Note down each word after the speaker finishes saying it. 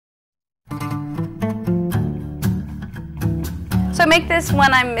So I make this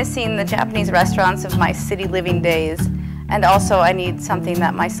when I'm missing the Japanese restaurants of my city living days, and also I need something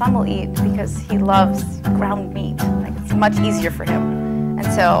that my son will eat because he loves ground meat. Like, it's much easier for him. And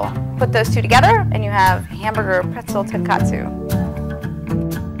so put those two together and you have hamburger pretzel tonkatsu.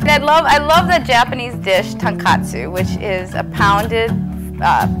 And I love that Japanese dish tonkatsu, which is a pounded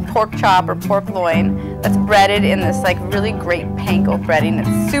pork chop or pork loin that's breaded in this like really great panko breading.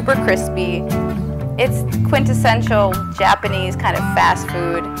 It's super crispy. It's quintessential Japanese kind of fast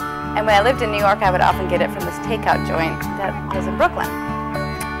food. And when I lived in New York, I would often get it from this takeout joint that was in Brooklyn.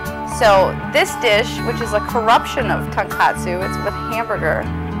 So this dish, which is a corruption of tonkatsu, it's with hamburger.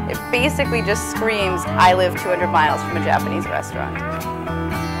 It basically just screams, I live 200 miles from a Japanese restaurant.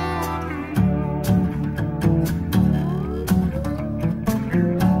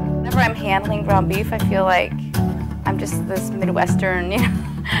 Whenever I'm handling ground beef, I feel like I'm just this Midwestern,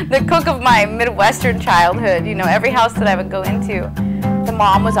 the cook of my Midwestern childhood. Every house that I would go into, the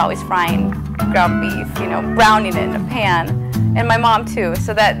mom was always frying ground beef, browning it in a pan, and my mom too.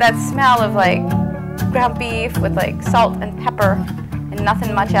 So that smell of like ground beef with like salt and pepper and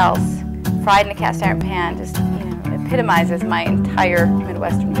nothing much else, fried in a cast iron pan, just epitomizes my entire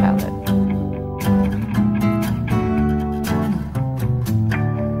Midwestern childhood.